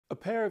A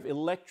pair of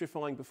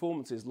electrifying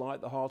performances lie at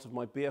the heart of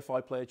my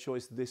BFI player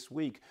choice this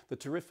week, the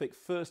terrific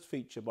first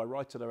feature by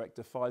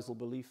writer-director Faisal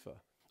Balifa.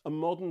 A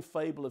modern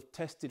fable of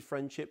tested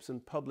friendships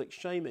and public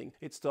shaming,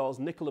 it stars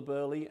Nicola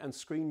Burley and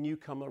screen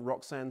newcomer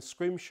Roxanne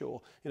Scrimshaw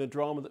in a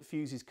drama that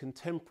fuses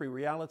contemporary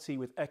reality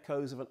with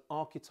echoes of an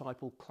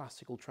archetypal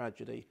classical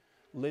tragedy,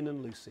 Lynn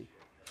and Lucy.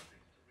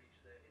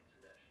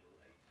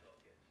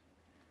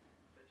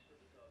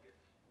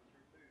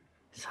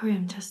 Sorry,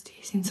 I'm just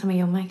using some of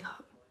your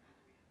makeup.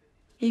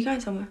 Are you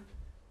going somewhere?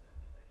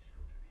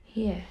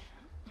 Yeah,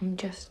 I'm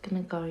just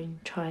gonna go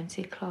and try and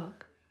see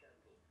Clark.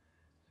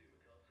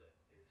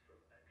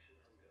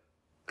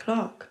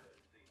 Clark?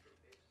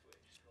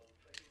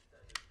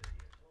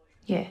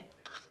 Yeah.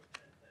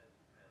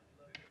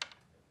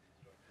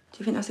 Do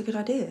you think that's a good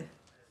idea?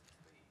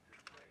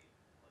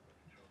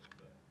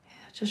 Yeah,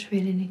 I just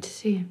really need to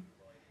see him.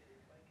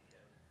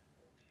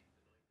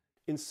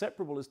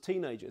 Inseparable as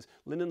teenagers,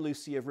 Lynn and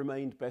Lucy have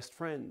remained best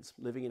friends,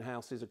 living in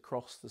houses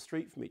across the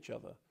street from each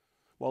other.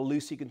 While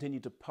Lucy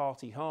continued to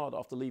party hard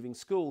after leaving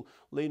school,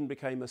 Lynn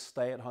became a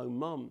stay-at-home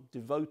mum,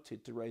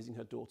 devoted to raising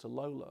her daughter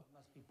Lola.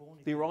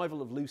 The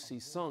arrival of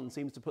Lucy's son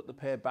seems to put the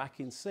pair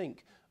back in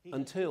sync,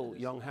 until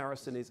young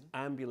Harrison is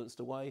ambulanced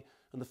away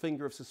and the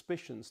finger of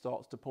suspicion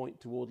starts to point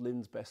toward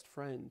Lynn's best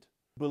friend.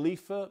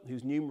 Balifa,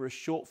 whose numerous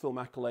short film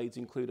accolades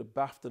include a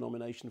BAFTA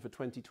nomination for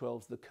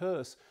 2012's The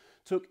Curse,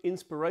 took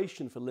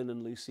inspiration for Lynn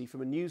and Lucy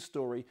from a news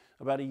story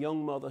about a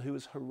young mother who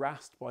was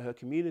harassed by her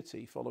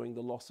community following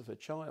the loss of her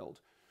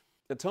child.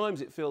 At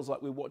times it feels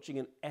like we're watching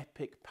an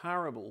epic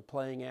parable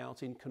playing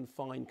out in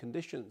confined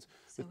conditions,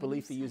 with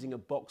Balifa using a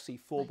boxy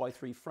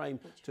 4x3 frame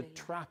to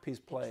trap his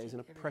players in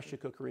a pressure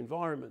cooker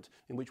environment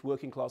in which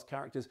working class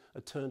characters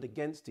are turned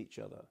against each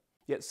other.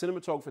 Yet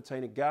cinematographer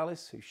Taina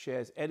Gallis, who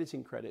shares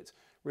editing credits,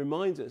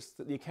 reminds us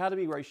that the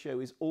Academy ratio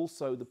is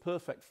also the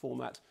perfect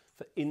format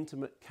for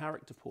intimate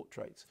character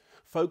portraits,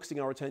 focusing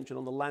our attention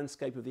on the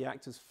landscape of the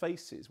actors'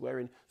 faces,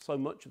 wherein so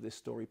much of this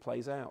story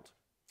plays out.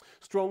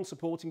 Strong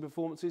supporting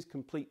performances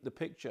complete the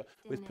picture,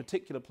 with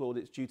particular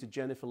plaudits due to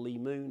Jennifer Lee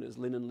Moon as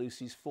Lynn and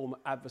Lucy's former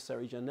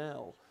adversary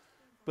Janelle.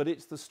 But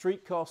it's the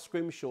streetcar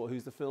Scrimshaw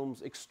who's the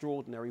film's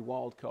extraordinary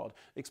wildcard.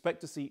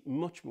 Expect to see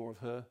much more of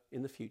her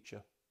in the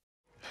future.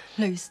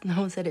 Luce,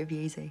 no one said it'd be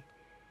easy.